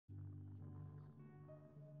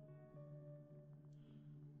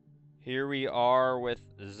Here we are with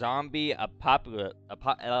zombie apocalypse.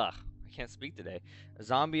 I can't speak today.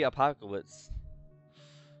 Zombie apocalypse.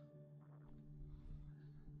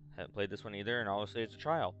 Haven't played this one either, and obviously it's a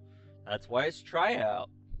trial. That's why it's tryout.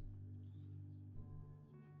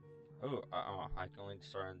 Oh, I can only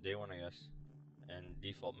start on day one, I guess. And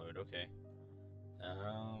default mode, okay.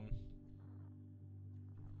 Um,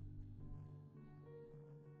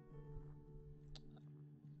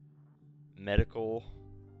 medical,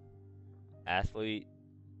 athlete.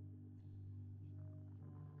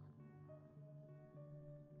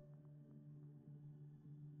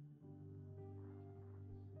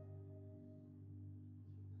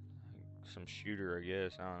 Some shooter, I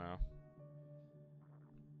guess. I don't know.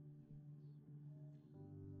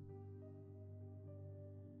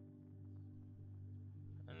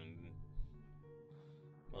 And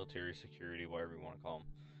military security, whatever you want to call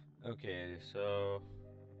them. Okay, so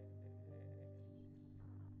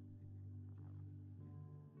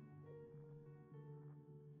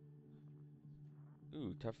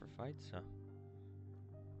ooh, tougher fights, huh?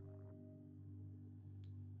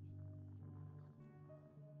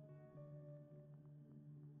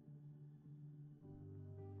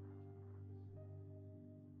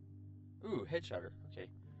 Ooh, headshotter. Okay.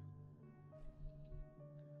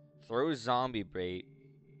 Throw zombie bait.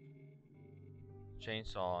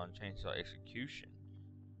 Chainsaw and chainsaw execution.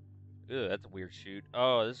 Ew, that's a weird shoot.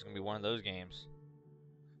 Oh, this is gonna be one of those games.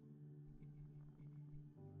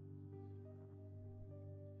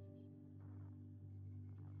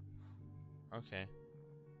 Okay.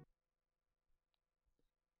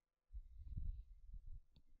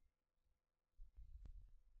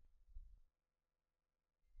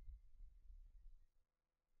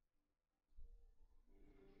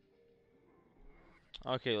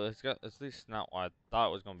 Okay, let's go. At least not what I thought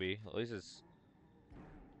it was gonna be. At least it's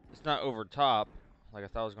not over top like I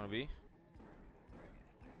thought it was gonna be.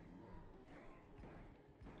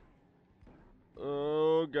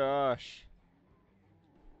 Oh gosh,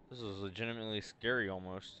 this is legitimately scary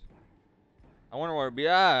almost. I wonder what it'd be.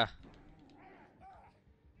 Ah,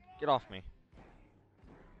 get off me.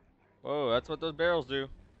 Whoa, that's what those barrels do.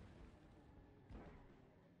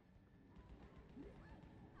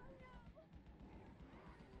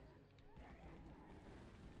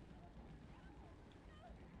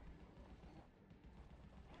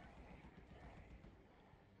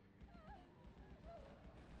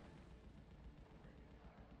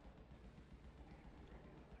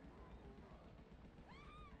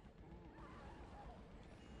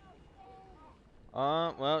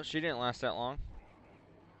 Well, she didn't last that long.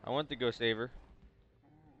 I went to go save her.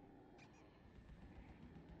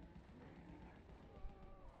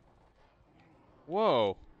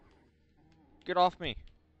 Whoa, get off me.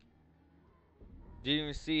 Didn't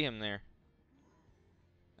even see him there.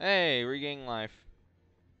 Hey, regaining life.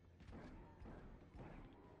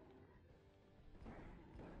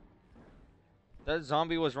 That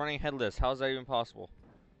zombie was running headless. How is that even possible?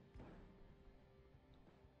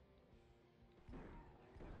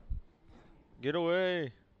 Get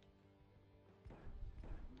away.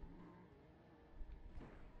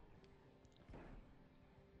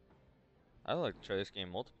 I'd like to try this game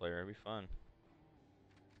multiplayer. It'd be fun.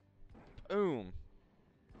 Boom.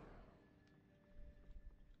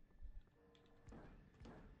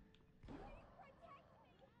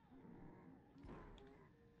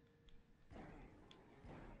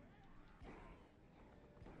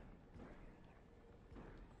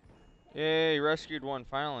 Yay, rescued one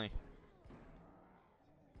finally.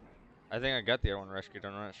 I think I got the other one rescued.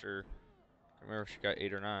 I'm not sure. I remember if she got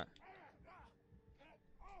 8 or not.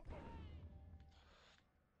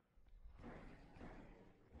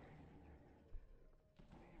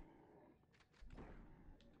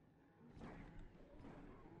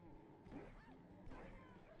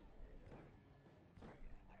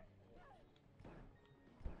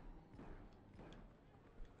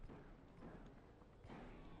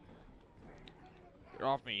 Get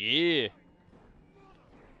off me. Yeah.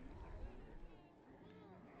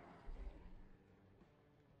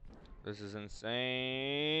 This is insane.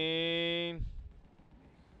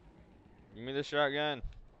 Give me the shotgun.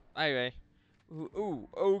 Anyway. Ooh,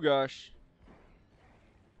 oh gosh.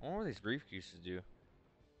 I wonder what these briefcases do.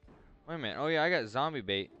 Wait a minute. Oh yeah, I got zombie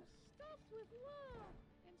bait.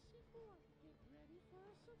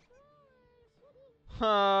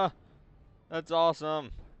 Ha! That's awesome.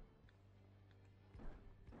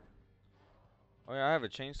 Oh yeah, I have a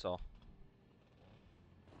chainsaw.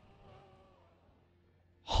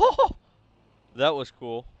 That was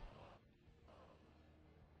cool.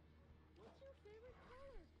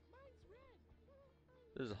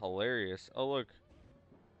 This is hilarious. Oh look.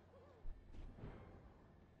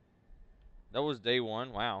 That was day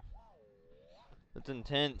one. Wow. That's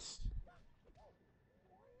intense.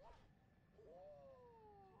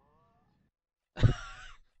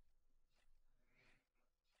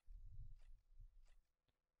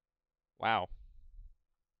 Wow.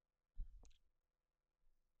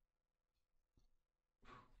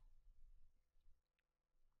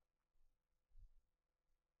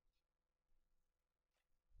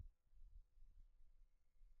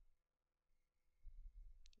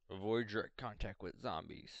 Avoid direct contact with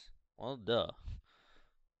zombies. Well, duh.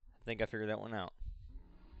 I think I figured that one out.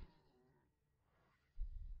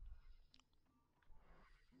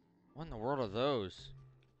 What in the world are those?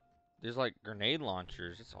 There's like grenade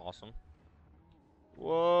launchers. It's awesome.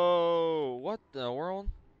 Whoa! What the world?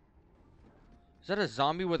 Is that a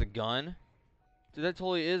zombie with a gun? Dude, that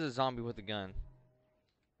totally is a zombie with a gun.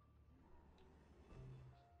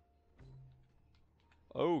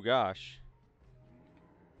 Oh gosh.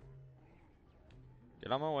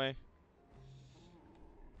 Get on my way.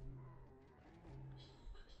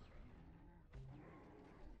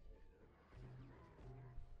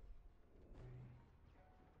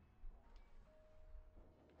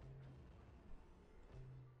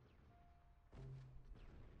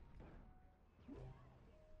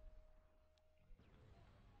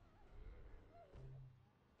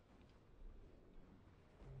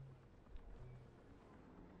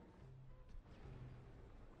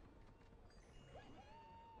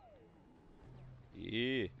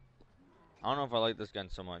 Yeah. I don't know if I like this gun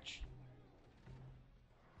so much.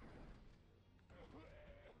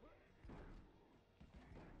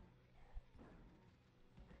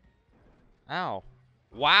 Ow.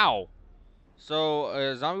 Wow. So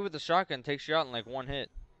a zombie with a shotgun takes you out in like one hit.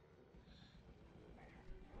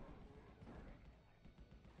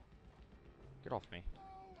 Get off me.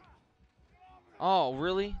 Oh,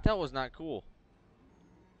 really? That was not cool.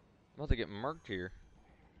 I'm about to get murked here.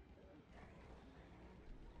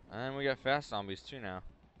 And we got fast zombies too now.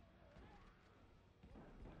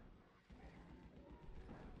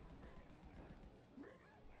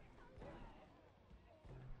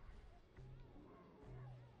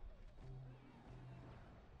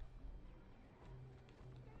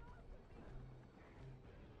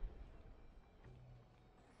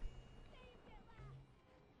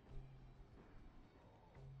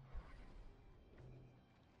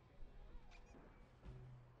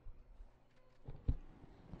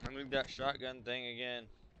 I moved that shotgun thing again.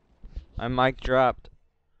 My mic dropped.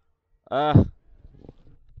 Uh,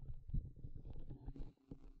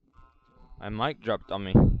 my mic dropped on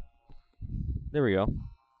me. There we go.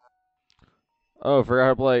 Oh, forgot how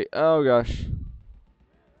to play. Oh gosh.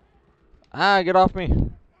 Ah, get off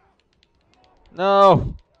me.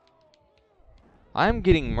 No. I'm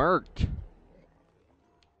getting murked.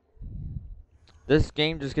 This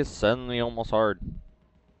game just gets suddenly almost hard.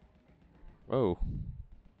 Whoa.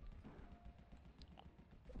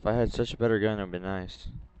 If I had such a better gun, it would be nice.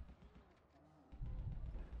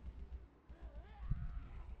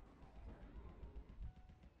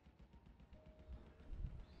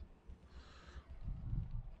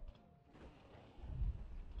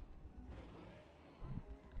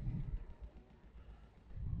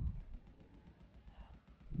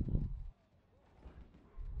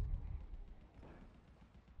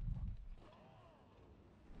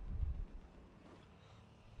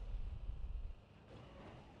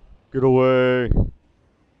 Get away.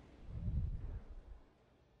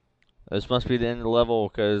 This must be the end of the level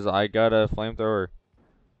because I got a flamethrower.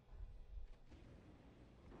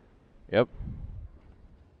 Yep.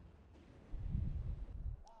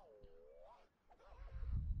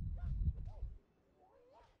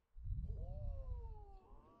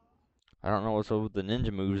 I don't know what's up with the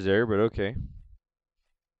ninja moves there, but okay.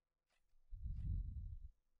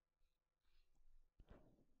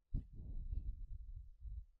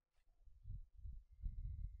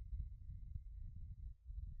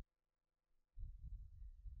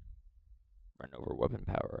 Run over weapon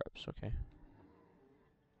power-ups, okay.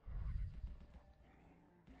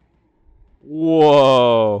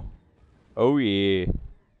 Whoa. Oh yeah.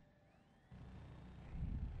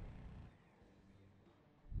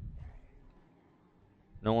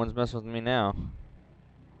 No one's messing with me now.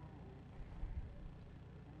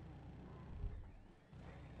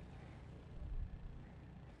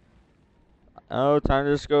 Oh, time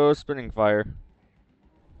to just go spinning fire.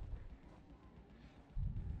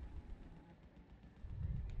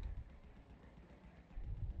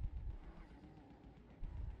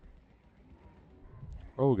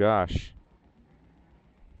 Oh gosh.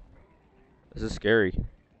 This is scary.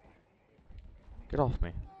 Get off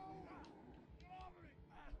me.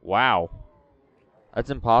 Wow. That's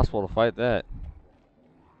impossible to fight that.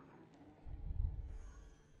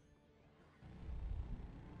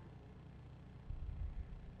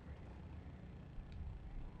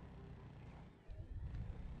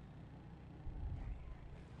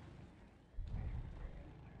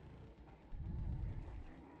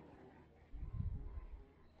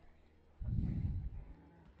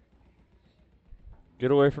 Get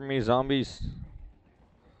away from me, zombies.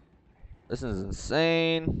 This is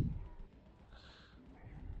insane.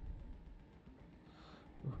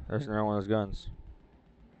 There's another one of those guns.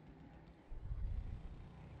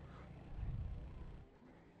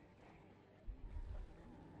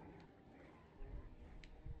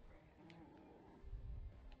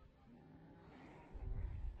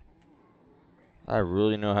 I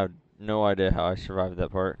really have no idea how I survived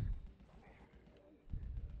that part.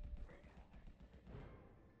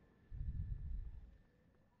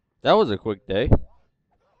 That was a quick day.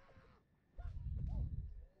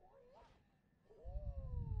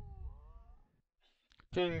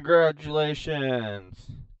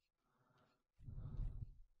 Congratulations.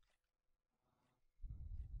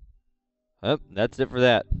 Yep, that's it for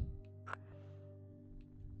that.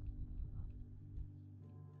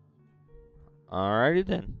 Alrighty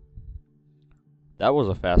then. That was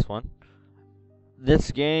a fast one.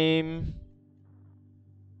 This game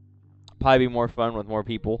probably be more fun with more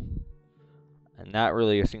people, and not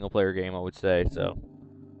really a single player game, I would say. So,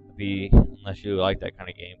 be unless you like that kind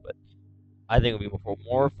of game, but I think it'll be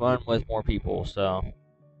more fun with more people. So,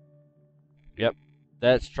 yep,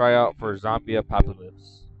 that's Tryout for Zombie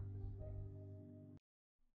Apocalypse.